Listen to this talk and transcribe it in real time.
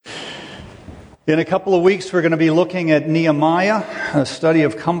In a couple of weeks, we're going to be looking at Nehemiah, a study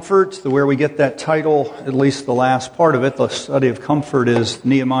of comfort. Where we get that title, at least the last part of it, the study of comfort, is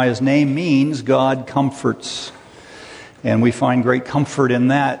Nehemiah's name means God comforts. And we find great comfort in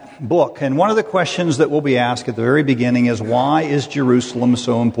that book. And one of the questions that will be asked at the very beginning is, why is Jerusalem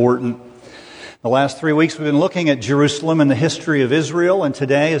so important? The last 3 weeks we've been looking at Jerusalem and the history of Israel, and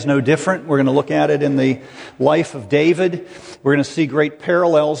today is no different. We're going to look at it in the life of David. We're going to see great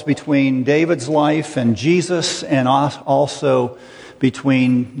parallels between David's life and Jesus, and also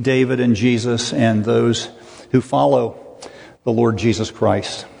between David and Jesus and those who follow the Lord Jesus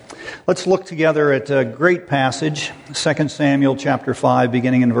Christ. Let's look together at a great passage, 2 Samuel chapter 5,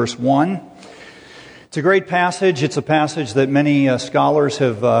 beginning in verse 1. It's a great passage. It's a passage that many scholars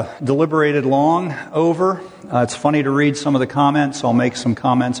have deliberated long over. It's funny to read some of the comments. I'll make some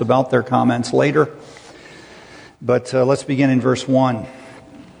comments about their comments later. But let's begin in verse 1.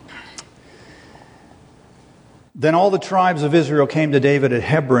 Then all the tribes of Israel came to David at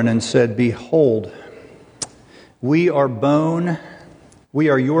Hebron and said, "Behold, we are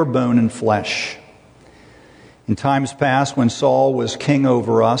your bone and flesh. In times past, when Saul was king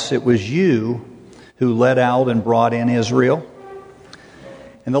over us, it was you who led out and brought in Israel.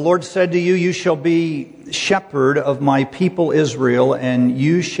 And the Lord said to you, you shall be shepherd of my people Israel, and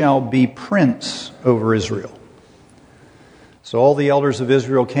you shall be prince over Israel." So all the elders of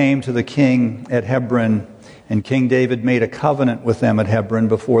Israel came to the king at Hebron, and King David made a covenant with them at Hebron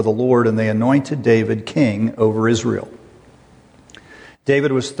before the Lord, and they anointed David king over Israel.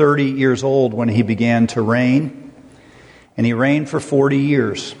 David was 30 years old when he began to reign, and he reigned for 40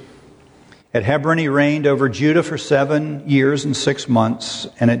 years. At Hebron he reigned over Judah for 7 years and 6 months,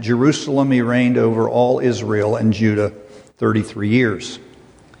 and at Jerusalem he reigned over all Israel and Judah 33 years.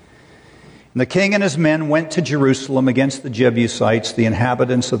 And the king and his men went to Jerusalem against the Jebusites, the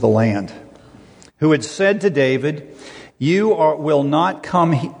inhabitants of the land, who had said to David, "You will not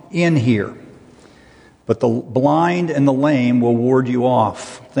come in here, but the blind and the lame will ward you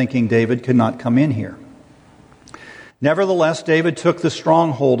off," thinking David could not come in here. Nevertheless, David took the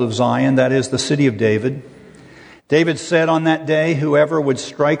stronghold of Zion, that is, the city of David. David said on that day, "Whoever would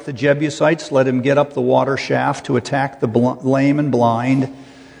strike the Jebusites, let him get up the water shaft to attack the lame and blind,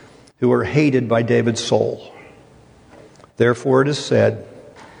 who are hated by David's soul." Therefore it is said,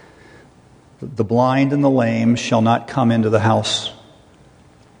 "The blind and the lame shall not come into the house."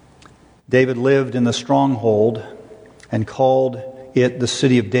 David lived in the stronghold and called it the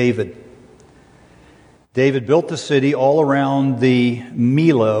city of David. David built the city all around the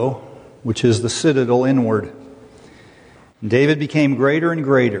Millo, which is the citadel inward. And David became greater and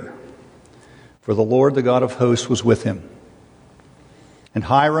greater, for the Lord, the God of hosts, was with him. And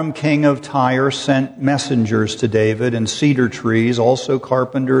Hiram, king of Tyre, sent messengers to David and cedar trees, also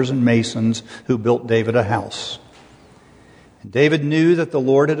carpenters and masons, who built David a house. And David knew that the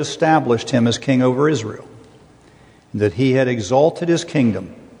Lord had established him as king over Israel, and that he had exalted his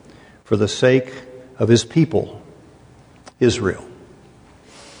kingdom for the sake of his people, Israel.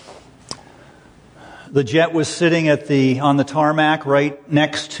 The jet was sitting on the tarmac right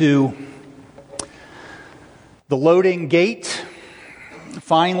next to the loading gate.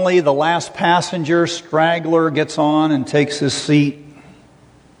 Finally, the last passenger, straggler, gets on and takes his seat.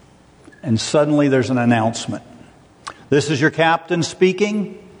 And suddenly there's an announcement. "This is your captain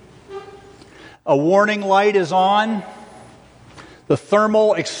speaking. A warning light is on. The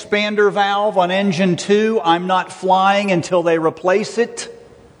thermal expander valve on engine 2, I'm not flying until they replace it.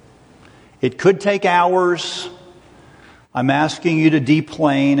 It could take hours. I'm asking you to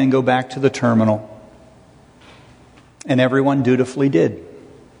deplane and go back to the terminal." And everyone dutifully did.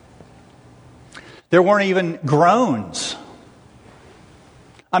 There weren't even groans.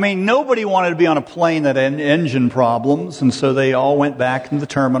 I mean, nobody wanted to be on a plane that had engine problems, and so they all went back to the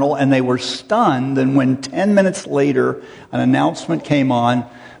terminal, and they were stunned. And when 10 minutes later an announcement came on,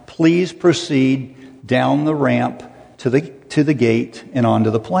 "Please proceed down the ramp to the gate and onto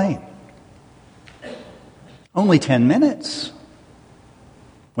the plane." Only 10 minutes.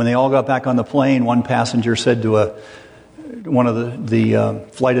 When they all got back on the plane, one passenger said to one of the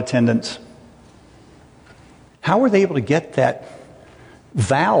flight attendants, "How were they able to get that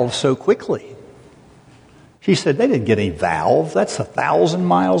valve so quickly?" She said, "They didn't get any valve. That's 1,000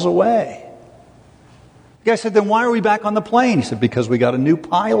 miles away." The guy said, "Then why are we back on the plane?" He said, "Because we got a new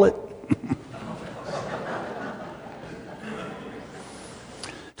pilot."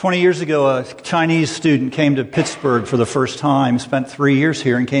 20 years ago, a Chinese student came to Pittsburgh for the first time, spent 3 years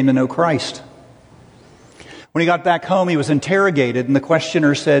here, and came to know Christ. When he got back home, he was interrogated, and the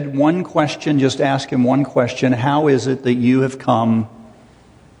questioner said, "One question, just ask him one question. How is it that you have come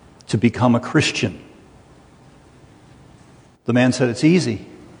to become a Christian? The man said, it's easy.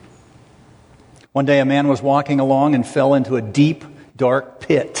 One day a man was walking along and fell into a deep, dark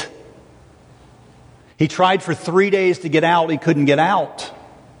pit. He tried for 3 days to get out. He couldn't get out.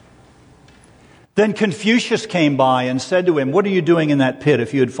 Then Confucius came by and said to him, what are you doing in that pit?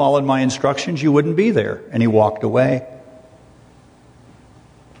 If you had followed my instructions, you wouldn't be there. And he walked away.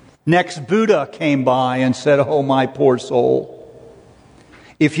 Next, Buddha came by and said, oh, my poor soul,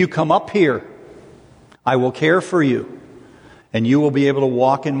 if you come up here, I will care for you, and you will be able to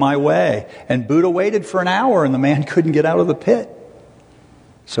walk in my way. And Buddha waited for an hour, and the man couldn't get out of the pit.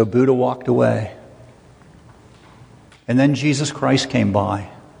 So Buddha walked away. And then Jesus Christ came by.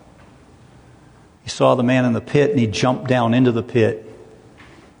 He saw the man in the pit, and he jumped down into the pit.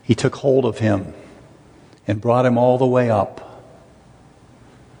 He took hold of him and brought him all the way up.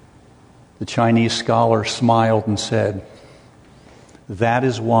 The Chinese scholar smiled and said, that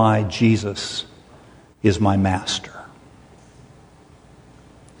is why Jesus is my master.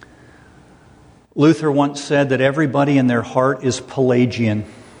 Luther once said that everybody in their heart is Pelagian.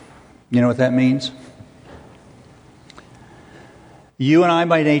 You know what that means? You and I,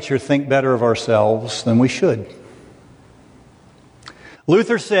 by nature, think better of ourselves than we should.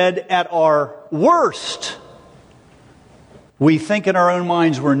 Luther said, at our worst, we think in our own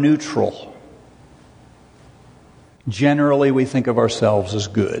minds we're neutral. Generally, we think of ourselves as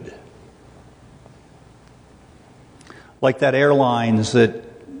good. Like that airlines that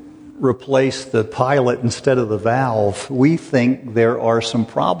replace the pilot instead of the valve, we think there are some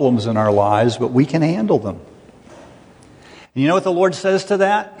problems in our lives, but we can handle them. And you know what the Lord says to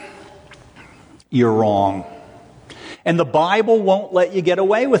that? You're wrong. And the Bible won't let you get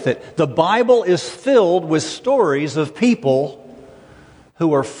away with it. The Bible is filled with stories of people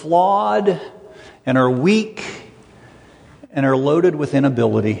who are flawed and are weak and are loaded with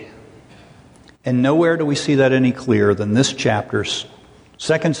inability. And nowhere do we see that any clearer than this chapter,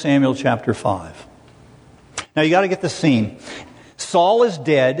 2 Samuel chapter 5. Now you got to get the scene. Saul is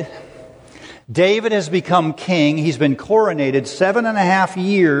dead. David has become king. He's been coronated 7.5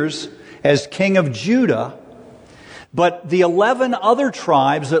 years as king of Judah. But the 11 other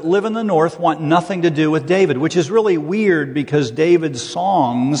tribes that live in the north want nothing to do with David, which is really weird because David's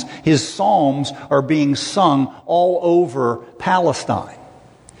songs, his psalms, are being sung all over Palestine.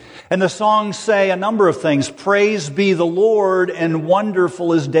 And the songs say a number of things. Praise be the Lord, and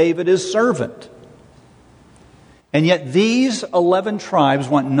wonderful is David his servant. And yet these 11 tribes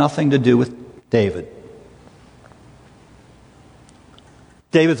want nothing to do with David.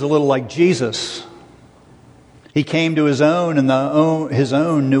 David's a little like Jesus. He came to his own, and his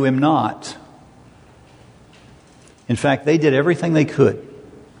own knew him not. In fact, they did everything they could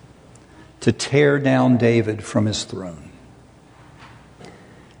to tear down David from his throne.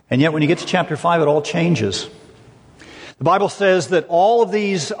 And yet when you get to chapter 5, it all changes. The Bible says that all of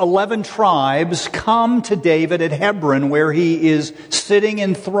these 11 tribes come to David at Hebron, where he is sitting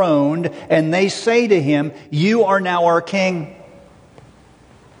enthroned, and they say to him, "You are now our king."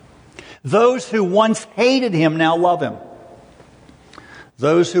 Those who once hated him now love him.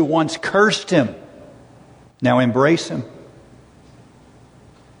 Those who once cursed him now embrace him.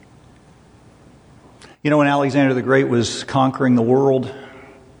 You know, when Alexander the Great was conquering the world,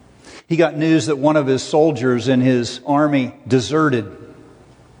 he got news that one of his soldiers in his army deserted.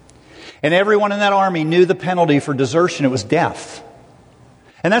 And everyone in that army knew the penalty for desertion. It was death.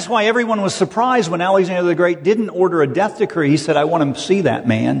 And that's why everyone was surprised when Alexander the Great didn't order a death decree. He said, "I want to see that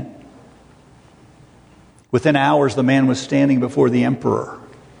man." Within hours, the man was standing before the emperor.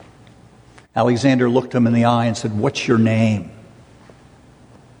 Alexander looked him in the eye and said, "What's your name?"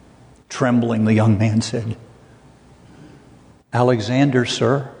 Trembling, the young man said, "Alexander,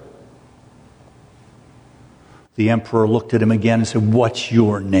 sir." The emperor looked at him again and said, "What's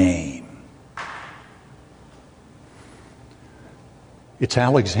your name?" "It's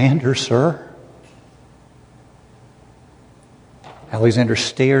Alexander, sir." Alexander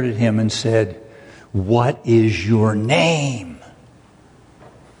stared at him and said, "What is your name?"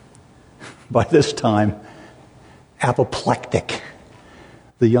 By this time, apoplectic,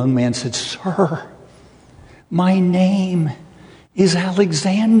 the young man said, "Sir, my name is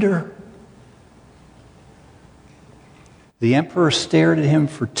Alexander." The emperor stared at him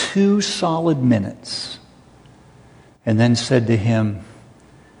for 2 solid minutes and then said to him,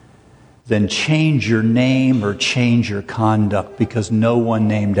 "Then change your name or change your conduct, because no one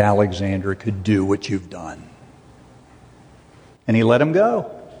named Alexander could do what you've done." And he let him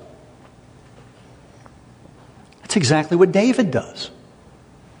go. That's exactly what David does.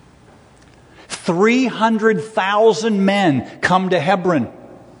 300,000 men come to Hebron.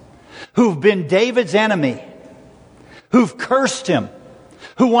 who've been David's enemy, who've cursed him,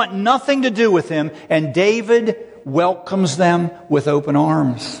 who want nothing to do with him, and David welcomes them with open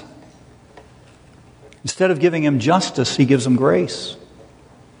arms. Instead of giving him justice, he gives them grace.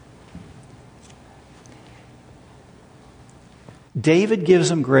 David gives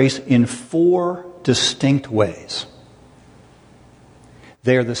them grace in 4 distinct ways.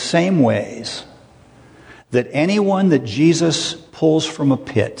 They are the same ways that anyone that Jesus pulls from a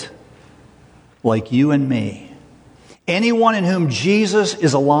pit, like you and me, anyone in whom Jesus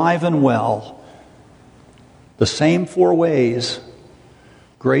is alive and well, the same 4 ways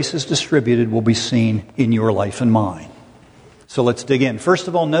grace is distributed will be seen in your life and mine. So let's dig in. First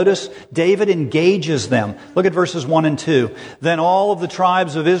of all, notice David engages them. Look at verses 1 and 2. Then all of the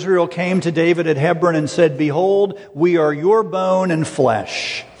tribes of Israel came to David at Hebron and said, "Behold, we are your bone and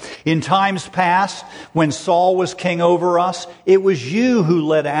flesh. In times past, when Saul was king over us, it was you who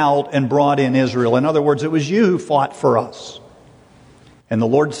led out and brought in Israel." In other words, it was you who fought for us. "And the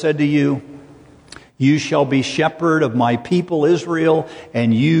Lord said to you, 'You shall be shepherd of my people Israel,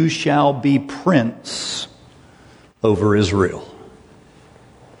 and you shall be prince over Israel.'"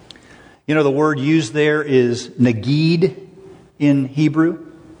 You know, the word used there is nagid in Hebrew.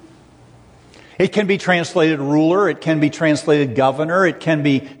 It can be translated ruler, it can be translated governor, it can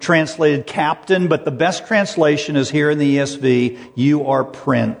be translated captain, but the best translation is here in the ESV, you are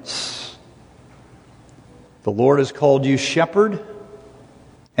prince. The Lord has called you shepherd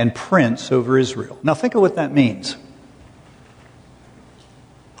and prince over Israel. Now think of what that means.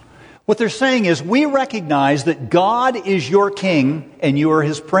 What they're saying is, we recognize that God is your king and you are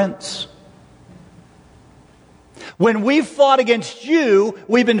his prince. When we've fought against you,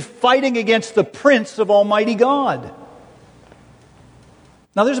 we've been fighting against the prince of Almighty God.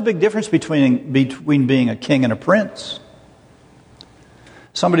 Now there's a big difference between being a king and a prince.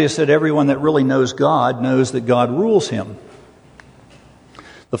 Somebody has said everyone that really knows God knows that God rules him.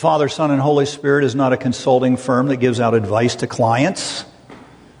 The Father, Son, and Holy Spirit is not a consulting firm that gives out advice to clients.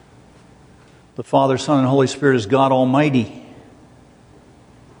 The Father, Son, and Holy Spirit is God Almighty,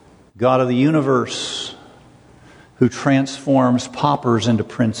 God of the universe, who transforms paupers into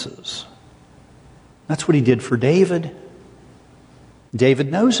princes. That's what he did for David.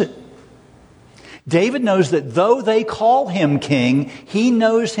 David knows it. David knows that though they call him king, he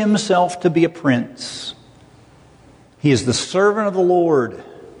knows himself to be a prince. He is the servant of the Lord.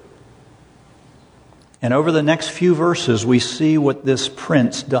 And over the next few verses, we see what this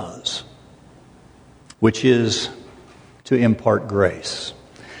prince does, which is to impart grace.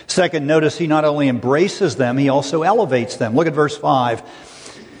 Second, notice he not only embraces them, he also elevates them. Look at verse 5.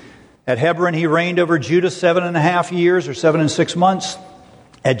 At Hebron he reigned over Judah 7.5 years, or 7 and 6 months.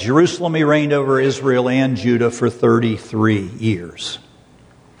 At Jerusalem he reigned over Israel and Judah for 33 years.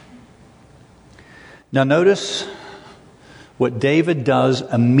 Now notice what David does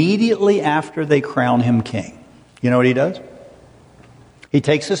immediately after they crown him king. You know what he does? He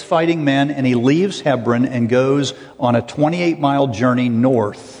takes his fighting men and he leaves Hebron and goes on a 28-mile journey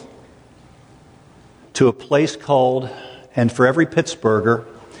north to a place called, and for every Pittsburgher,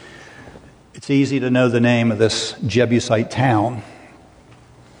 it's easy to know the name of this Jebusite town.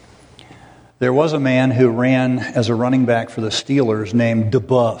 There was a man who ran as a running back for the Steelers named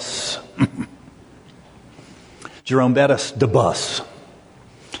DeBus. Jerome Bettis, DeBus.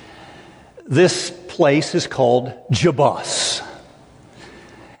 This place is called Jebus.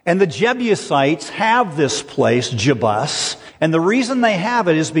 And the Jebusites have this place, Jebus, and the reason they have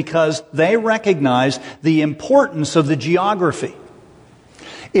it is because they recognize the importance of the geography.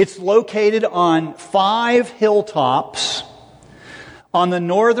 It's located on 5 hilltops on the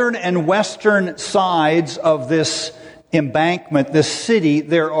northern and western sides of this embankment, this city.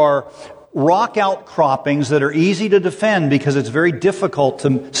 There are rock outcroppings that are easy to defend because it's very difficult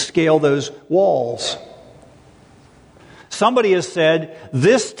to scale those walls. Somebody has said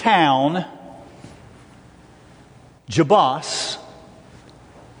this town, Jebus,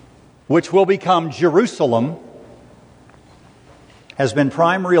 which will become Jerusalem, has been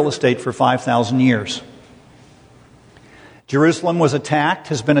prime real estate for 5,000 years. Jerusalem was attacked,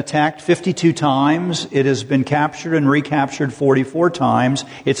 has been attacked 52 times. It has been captured and recaptured 44 times.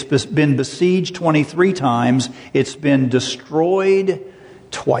 It's been besieged 23 times. It's been destroyed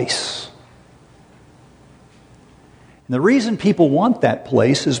twice. And the reason people want that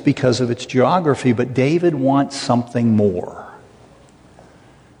place is because of its geography, but David wants something more.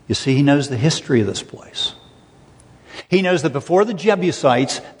 You see, he knows the history of this place. He knows that before the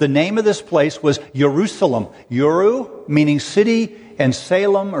Jebusites, the name of this place was Jerusalem. Uru, meaning city, and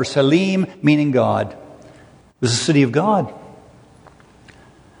Salem or Salim, meaning God. It was the city of God.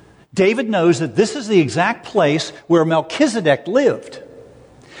 David knows that this is the exact place where Melchizedek lived.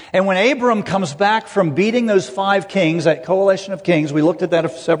 And when Abram comes back from beating those 5 kings, that coalition of kings, we looked at that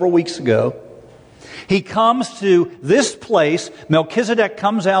several weeks ago, he comes to this place. Melchizedek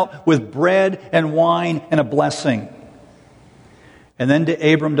comes out with bread and wine and a blessing. And then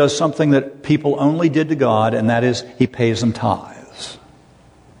Abram does something that people only did to God, and that is he pays them tithes.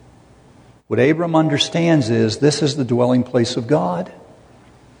 What Abram understands is this is the dwelling place of God.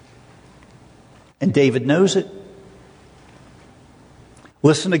 And David knows it.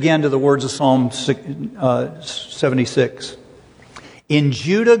 Listen again to the words of Psalm 76. In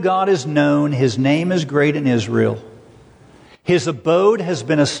Judah God is known, His name is great in Israel. His abode has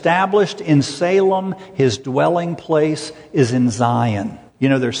been established in Salem, His dwelling place is in Zion. You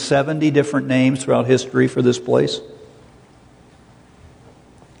know, there's 70 different names throughout history for this place.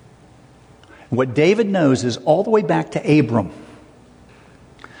 What David knows is all the way back to Abram,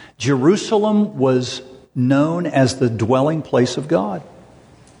 Jerusalem was known as the dwelling place of God.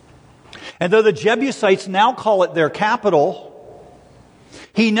 And though the Jebusites now call it their capital,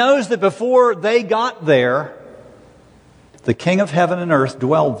 he knows that before they got there, the King of heaven and earth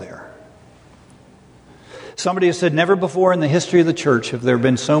dwelled there. Somebody has said, never before in the history of the church have there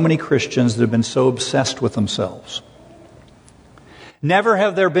been so many Christians that have been so obsessed with themselves. Never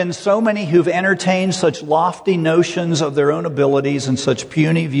have there been so many who've entertained such lofty notions of their own abilities and such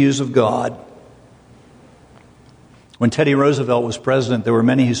puny views of God. When Teddy Roosevelt was president, there were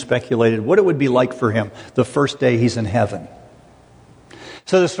many who speculated what it would be like for him the first day he's in heaven.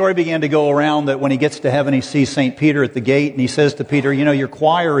 So the story began to go around that when he gets to heaven, he sees St. Peter at the gate, and he says to Peter, you know, your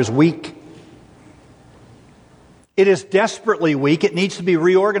choir is weak. It is desperately weak. It needs to be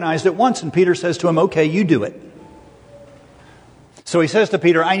reorganized at once. And Peter says to him, okay, you do it. So he says to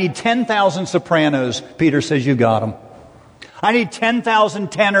Peter, I need 10,000 sopranos. Peter says, you got them. I need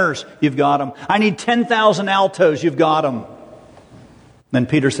 10,000 tenors. You've got them. I need 10,000 altos. You've got them. Then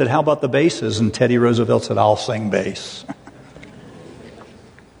Peter said, how about the basses? And Teddy Roosevelt said, I'll sing bass.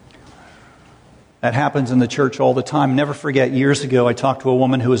 That happens in the church all the time. Never forget, years ago, I talked to a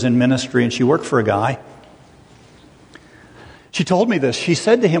woman who was in ministry, and she worked for a guy. She told me this. She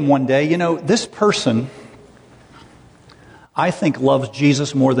said to him one day, you know, this person, I think, loves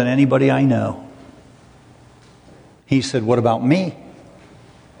Jesus more than anybody I know. He said, what about me?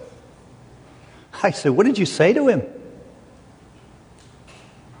 I said, what did you say to him?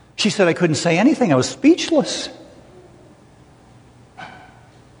 She said, I couldn't say anything. I was speechless.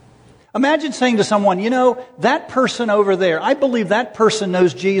 Imagine saying to someone, you know, that person over there, I believe that person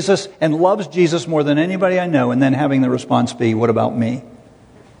knows Jesus and loves Jesus more than anybody I know, and then having the response be, what about me?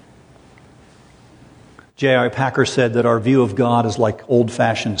 J.I. Packer said that our view of God is like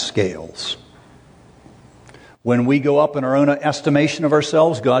old-fashioned scales. When we go up in our own estimation of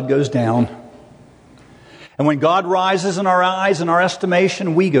ourselves, God goes down. And when God rises in our eyes and our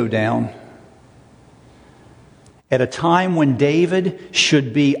estimation, we go down. At a time when David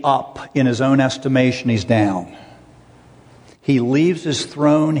should be up in his own estimation, he's down. He leaves his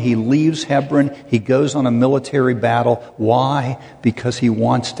throne, he leaves Hebron, he goes on a military battle. Why? Because he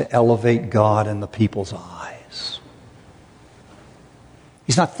wants to elevate God in the people's eyes.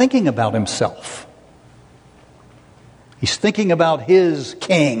 He's not thinking about himself. He's thinking about his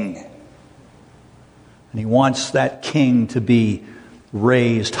king. And he wants that king to be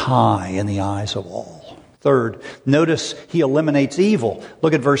raised high in the eyes of all. Third, notice he eliminates evil.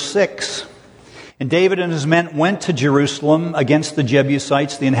 Look at verse 6. And David and his men went to Jerusalem against the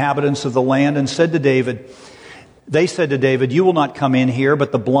Jebusites, the inhabitants of the land, and said to David, they said to David, you will not come in here,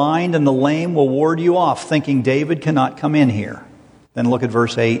 but the blind and the lame will ward you off, thinking David cannot come in here. Then look at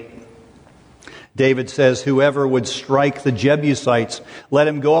verse 8. David says, whoever would strike the Jebusites, let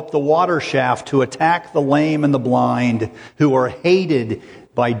him go up the water shaft to attack the lame and the blind, who are hated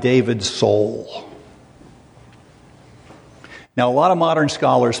by David's soul. Now, a lot of modern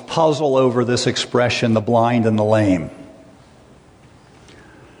scholars puzzle over this expression, the blind and the lame.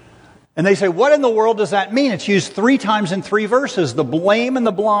 And they say, what in the world does that mean? It's used 3 times in 3 verses. The lame and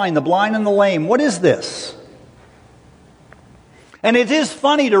the blind and the lame. What is this? And it is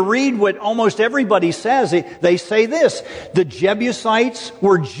funny to read what almost everybody says. They say this: the Jebusites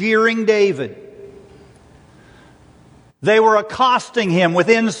were jeering David. They were accosting him with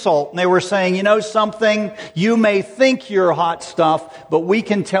insult, and they were saying, you know something, you may think you're hot stuff, but we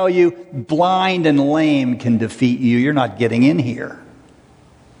can tell you blind and lame can defeat you. You're not getting in here.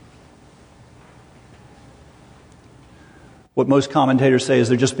 What most commentators say is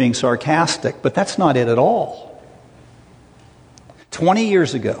they're just being sarcastic, but that's not it at all. 20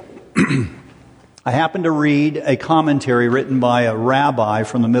 years ago, I happened to read a commentary written by a rabbi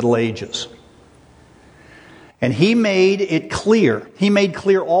from the Middle Ages. And he made it clear. He made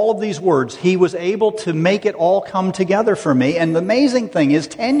clear all of these words. He was able to make it all come together for me. And the amazing thing is,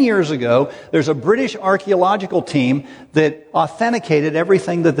 10 years ago, there's a British archaeological team that authenticated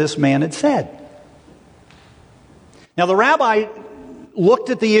everything that this man had said. Now, the rabbi looked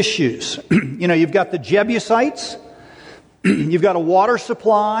at the issues. You've got the Jebusites, you've got a water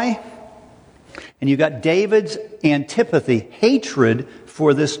supply, and you've got David's antipathy, hatred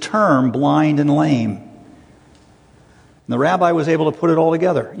for this term, blind and lame. And the rabbi was able to put it all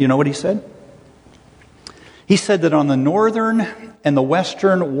together. You know what he said? He said that on the northern and the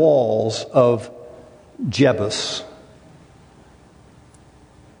western walls of Jebus,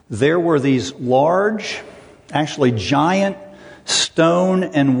 there were these large, actually giant stone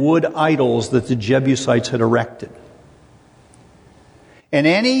and wood idols that the Jebusites had erected. And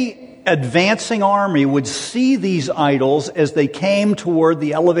any advancing army would see these idols as they came toward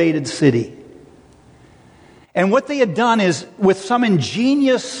the elevated city. And what they had done is, with some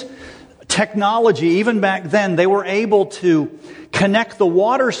ingenious technology, even back then, they were able to connect the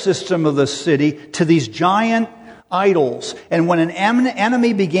water system of the city to these giant idols. And when an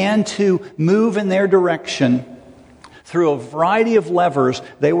enemy began to move in their direction, through a variety of levers,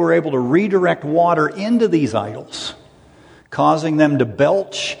 they were able to redirect water into these idols, causing them to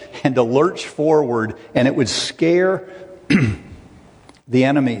belch and to lurch forward, and it would scare the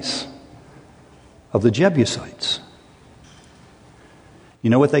enemies of the Jebusites. You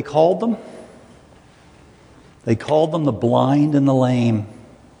know what they called them? They called them the blind and the lame.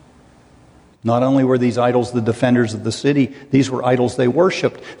 Not only were these idols the defenders of the city, these were idols they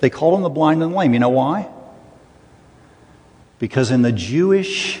worshipped. They called them the blind and the lame. You know why? Because in the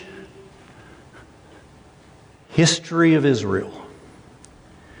Jewish history of Israel,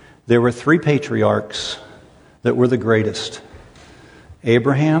 there were three patriarchs that were the greatest: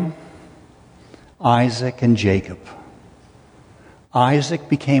 Abraham, Isaac, and Jacob. Isaac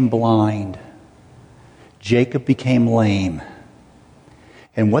became blind. Jacob became lame.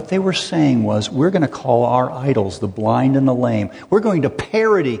 And what they were saying was, we're going to call our idols the blind and the lame. We're going to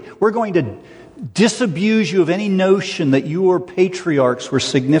parody. We're going to disabuse you of any notion that your patriarchs were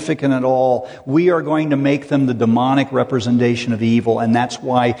significant at all. We are going to make them the demonic representation of evil. And that's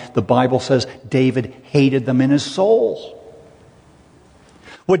why the Bible says David hated them in his soul.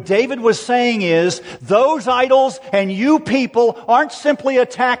 What David was saying is, those idols and you people aren't simply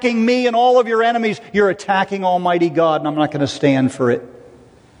attacking me and all of your enemies. You're attacking Almighty God, and I'm not going to stand for it.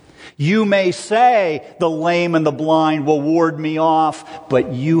 You may say the lame and the blind will ward me off,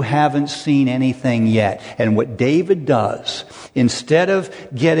 but you haven't seen anything yet. And what David does, instead of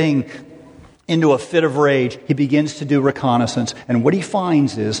getting into a fit of rage, he begins to do reconnaissance. And what he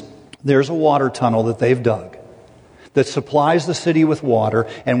finds is, there's a water tunnel that they've dug that supplies the city with water.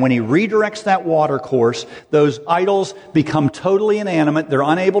 And when he redirects that water course, those idols become totally inanimate. They're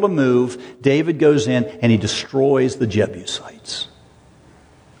unable to move. David goes in and he destroys the Jebusites.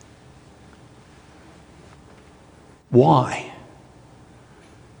 Why?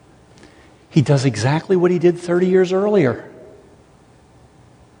 He does exactly what he did 30 years earlier.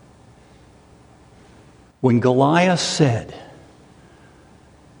 When Goliath said,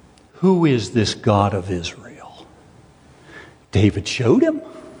 "Who is this God of Israel?" David showed him.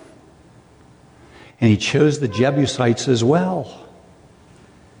 And he chose the Jebusites as well.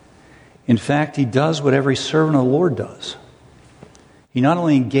 In fact, he does what every servant of the Lord does. He not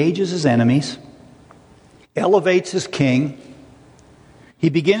only engages his enemies, elevates his king, he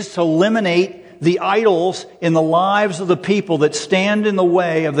begins to eliminate the idols in the lives of the people that stand in the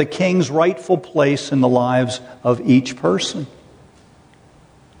way of the king's rightful place in the lives of each person.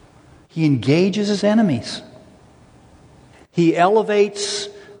 He engages his enemies. He elevates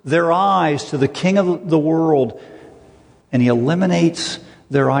their eyes to the king of the world, and he eliminates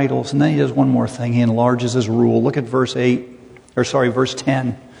their idols. And then he does one more thing. He enlarges his rule. Look at verse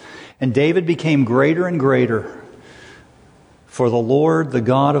 10. And David became greater and greater, for the Lord, the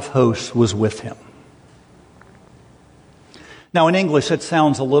God of hosts, was with him. Now, in English, that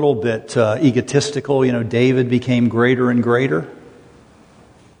sounds a little bit egotistical. David became greater and greater.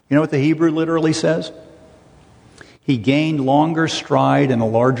 You know what the Hebrew literally says? He gained longer stride and a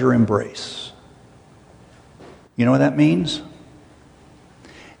larger embrace. You know what that means?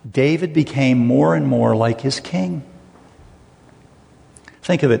 David became more and more like his king.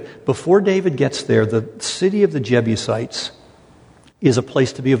 Think of it. Before David gets there, the city of the Jebusites is a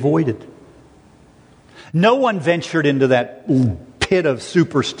place to be avoided. No one ventured into that pit of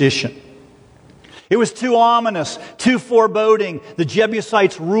superstition. It was too ominous, too foreboding. The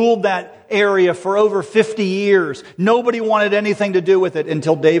Jebusites ruled that area for over 50 years. Nobody wanted anything to do with it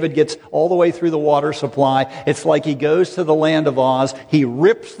until David gets all the way through the water supply. It's like he goes to the land of Oz. He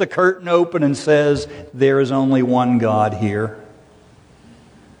rips the curtain open and says, there is only one God here.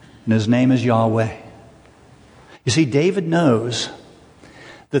 And his name is Yahweh. You see, David knows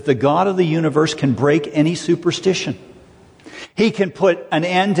that the God of the universe can break any superstition. He can put an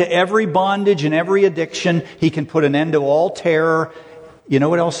end to every bondage and every addiction. He can put an end to all terror. You know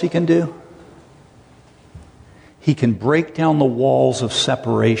what else he can do? He can break down the walls of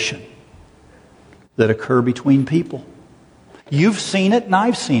separation that occur between people. You've seen it and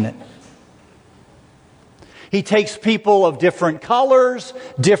I've seen it. He takes people of different colors,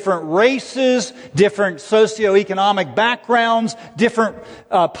 different races, different socioeconomic backgrounds, different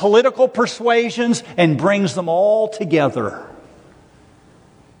political persuasions, and brings them all together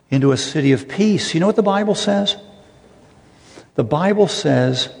into a city of peace. You know what the Bible says? The Bible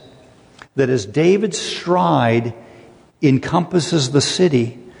says that as David's stride encompasses the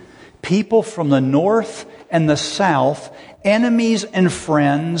city, people from the north and the south, enemies and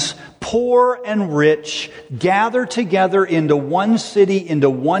friends, poor and rich, gather together into one city, into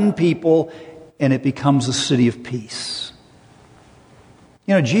one people, and it becomes a city of peace.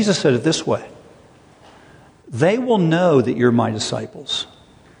 You know, Jesus said it this way: they will know that you're my disciples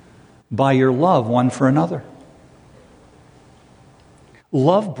by your love one for another.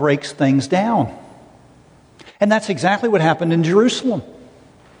 Love breaks things down. And that's exactly what happened in Jerusalem.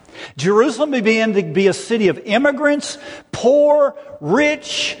 Jerusalem began to be a city of immigrants, poor,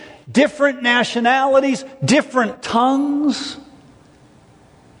 rich, different nationalities, different tongues.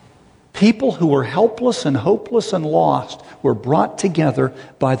 People who were helpless and hopeless and lost were brought together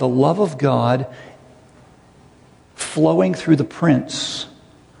by the love of God flowing through the Prince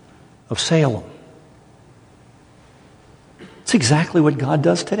of Salem. It's exactly what God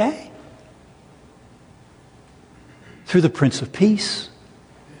does today. Through the Prince of Peace.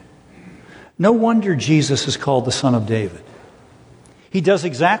 No wonder Jesus is called the Son of David. He does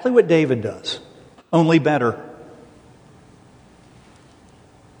exactly what David does, only better.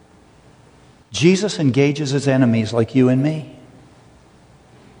 Jesus engages his enemies like you and me.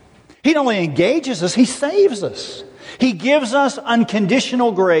 He not only engages us, he saves us. He gives us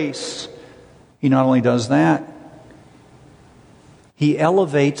unconditional grace. He not only does that, he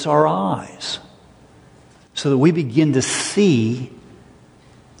elevates our eyes so that we begin to see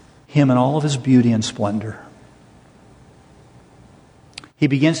him in all of his beauty and splendor. He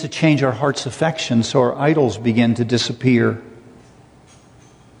begins to change our heart's affections so our idols begin to disappear.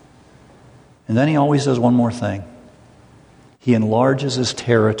 And then he always does one more thing. He enlarges his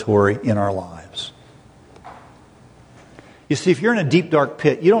territory in our lives. You see, if you're in a deep, dark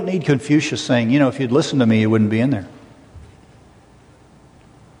pit, you don't need Confucius saying, you know, if you'd listened to me, you wouldn't be in there.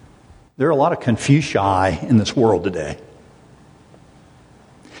 There are a lot of Confucii in this world today.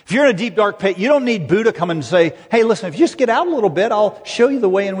 If you're in a deep, dark pit, you don't need Buddha come and say, hey, listen, if you just get out a little bit, I'll show you the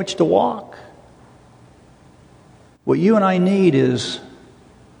way in which to walk. What you and I need is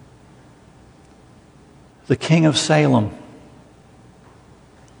the King of Salem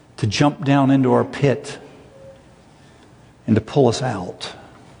to jump down into our pit and to pull us out.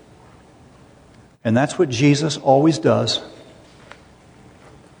 And that's what Jesus always does.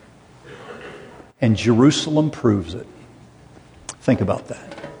 And Jerusalem proves it. Think about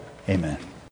that. Amen.